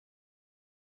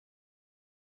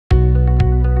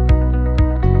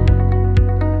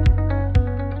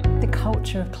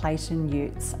culture of Clayton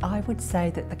Utz, I would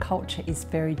say that the culture is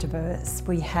very diverse.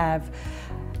 We have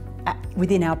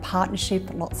within our partnership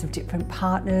lots of different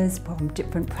partners from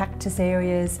different practice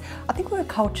areas. I think we're a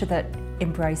culture that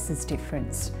embraces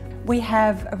difference. We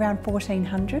have around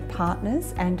 1,400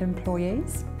 partners and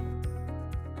employees.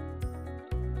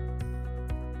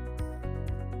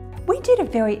 We did a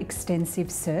very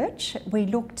extensive search. We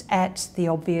looked at the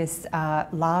obvious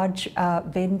large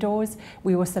vendors.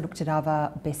 We also looked at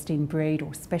other best-in-breed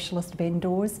or specialist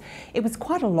vendors. It was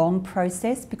quite a long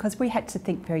process because we had to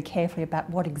think very carefully about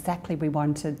what exactly we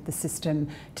wanted the system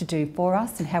to do for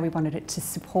us and how we wanted it to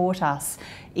support us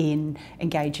in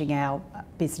engaging our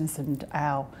business and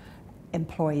our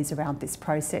employees around this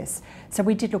process. So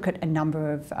we did look at a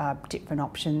number of different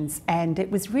options, and it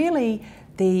was really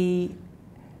the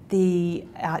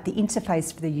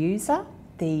interface for the user,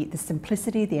 the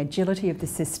simplicity, the agility of the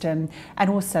system, and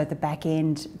also the back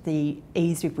end, the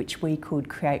ease with which we could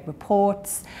create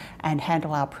reports and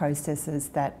handle our processes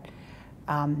that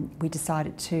we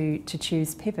decided to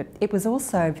choose Pivot. It was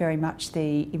also very much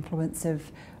the influence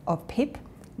of Pip.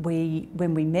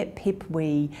 When we met Pip,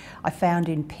 I found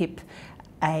in Pip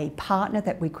a partner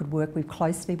that we could work with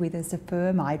closely with as a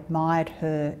firm. I admired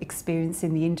her experience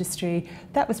in the industry.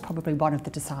 That was probably one of the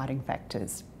deciding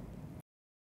factors.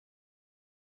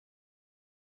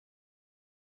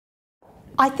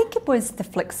 I think it was the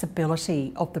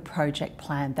flexibility of the project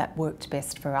plan that worked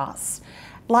best for us.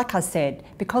 Like I said,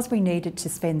 because we needed to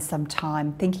spend some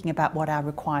time thinking about what our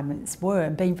requirements were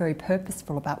and being very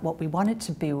purposeful about what we wanted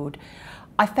to build,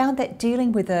 I found that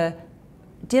dealing with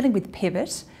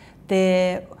Pivot,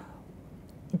 there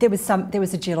was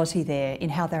agility there in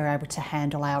how they were able to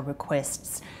handle our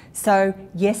requests. So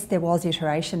yes, there was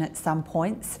iteration at some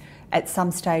points. At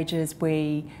some stages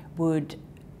we would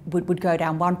go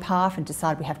down one path and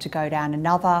decide we have to go down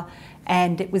another,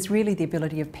 and it was really the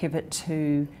ability of Pivot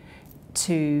to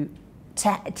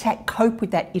cope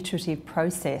with that iterative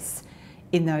process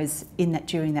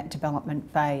during that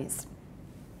development phase.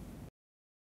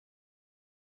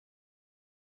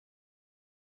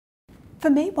 For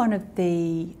me, one of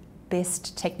the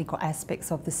best technical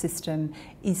aspects of the system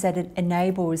is that it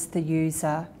enables the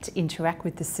user to interact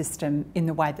with the system in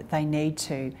the way that they need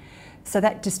to. So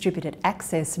that distributed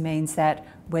access means that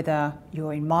whether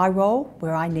you're in my role,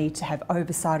 where I need to have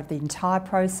oversight of the entire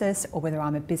process, or whether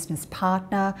I'm a business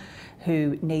partner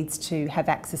who needs to have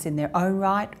access in their own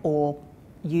right, or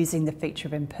using the feature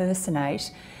of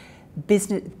impersonate,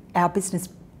 our business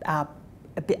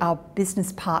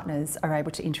partners are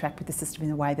able to interact with the system in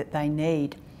the way that they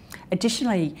need.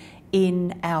 Additionally,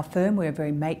 in our firm, we're a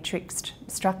very matrixed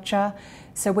structure,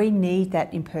 so we need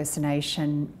that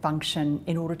impersonation function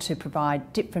in order to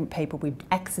provide different people with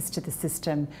access to the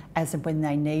system as and when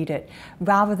they need it,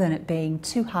 rather than it being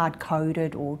too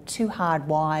hard-coded or too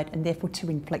hard-wired and therefore too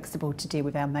inflexible to deal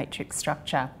with our matrix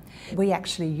structure. We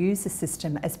actually use the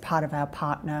system as part of our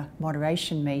partner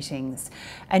moderation meetings,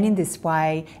 and in this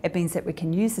way it means that we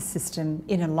can use the system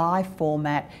in a live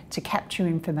format to capture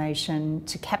information,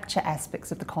 to capture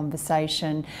aspects of the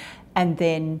conversation, and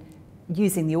then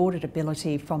using the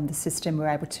auditability from the system we're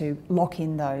able to lock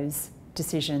in those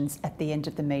decisions at the end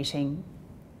of the meeting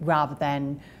rather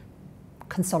than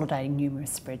consolidating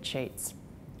numerous spreadsheets.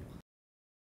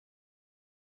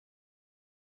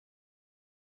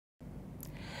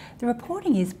 The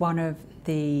reporting is one of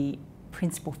the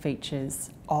principal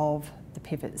features of the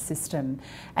Pivot system,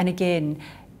 and again,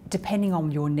 depending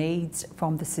on your needs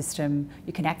from the system,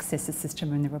 you can access the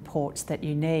system and the reports that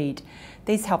you need.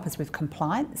 These help us with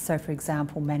compliance, so for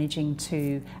example, managing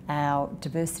to our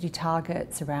diversity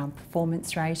targets around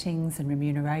performance ratings and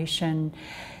remuneration.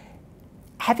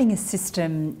 Having a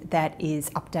system that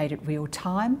is updated real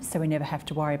time, so we never have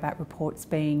to worry about reports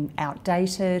being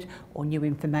outdated or new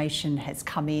information has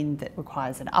come in that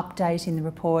requires an update in the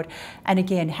report. And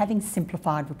again, having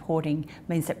simplified reporting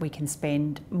means that we can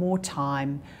spend more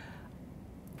time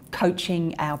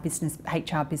coaching our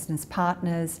HR business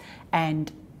partners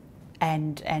and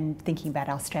thinking about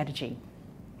our strategy.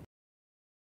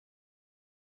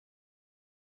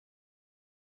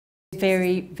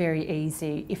 Very, very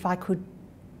easy. If I could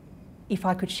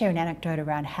share an anecdote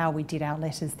around how we did our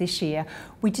letters this year,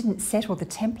 we didn't settle the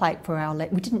template for our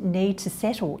letter. We didn't need to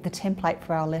settle the template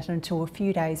for our letter until a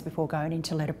few days before going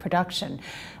into letter production.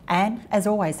 And as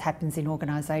always happens in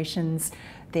organisations,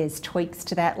 there's tweaks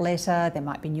to that letter. There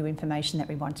might be new information that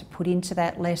we want to put into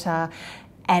that letter.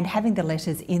 And having the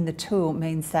letters in the tool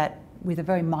means that with a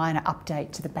very minor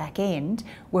update to the back end,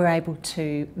 we're able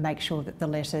to make sure that the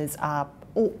letters are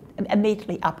or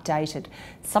immediately updated.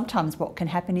 Sometimes what can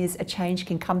happen is a change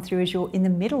can come through as you're in the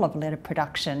middle of letter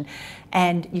production,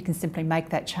 and you can simply make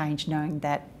that change knowing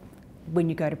that when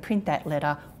you go to print that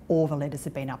letter, all the letters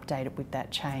have been updated with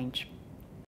that change.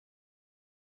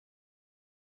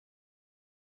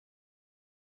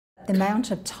 The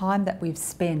amount of time that we've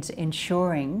spent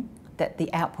ensuring that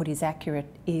the output is accurate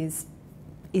is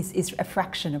a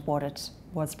fraction of what it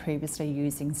was previously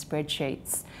using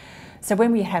spreadsheets. So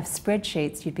when we have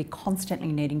spreadsheets, you'd be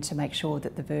constantly needing to make sure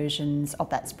that the versions of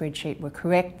that spreadsheet were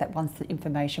correct, that once the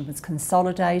information was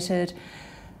consolidated,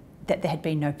 that there had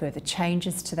been no further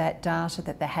changes to that data,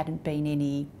 that there hadn't been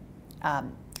any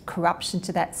corruption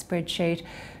to that spreadsheet.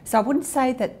 So I wouldn't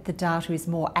say that the data is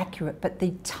more accurate, but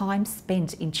the time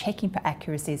spent in checking for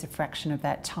accuracy is a fraction of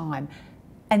that time.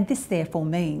 And this therefore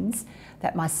means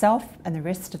that myself and the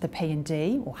rest of the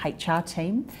P&D or HR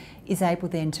team is able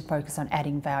then to focus on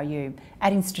adding value,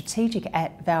 adding strategic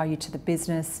value to the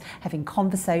business, having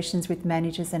conversations with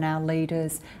managers and our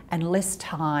leaders, and less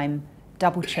time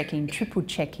double checking, triple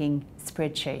checking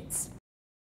spreadsheets.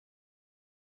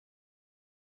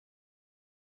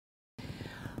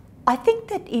 I think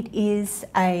that it is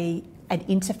an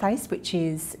interface which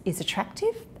is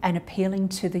attractive and appealing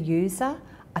to the user.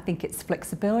 I think it's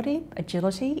flexibility,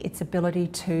 agility, its ability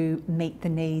to meet the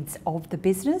needs of the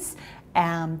business,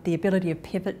 the ability of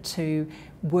Pivot to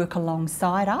work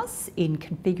alongside us in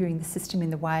configuring the system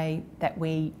in the way that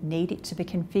we need it to be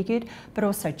configured, but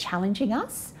also challenging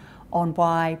us on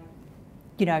why,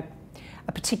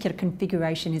 a particular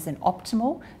configuration isn't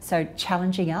optimal. So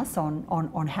challenging us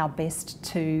on how best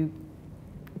to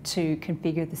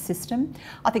configure the system.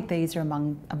 I think these are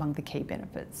among the key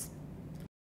benefits.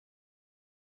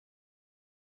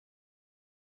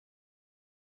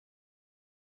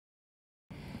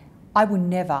 I will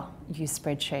never use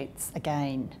spreadsheets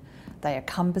again. They are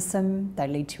cumbersome, they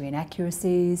lead to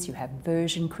inaccuracies, you have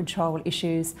version control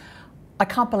issues. I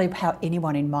can't believe how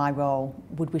anyone in my role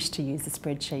would wish to use a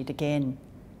spreadsheet again.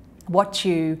 What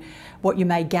you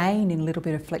may gain in a little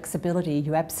bit of flexibility,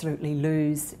 you absolutely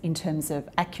lose in terms of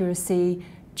accuracy,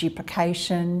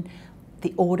 duplication,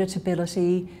 the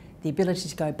auditability, the ability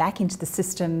to go back into the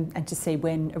system and to see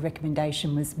when a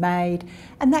recommendation was made,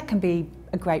 and that can be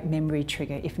a great memory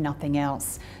trigger if nothing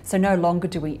else. So no longer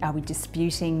are we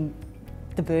disputing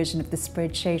the version of the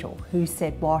spreadsheet or who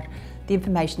said what. The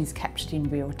information is captured in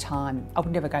real time. I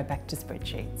would never go back to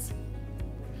spreadsheets.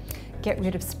 Get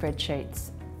rid of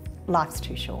spreadsheets. Life's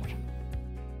too short.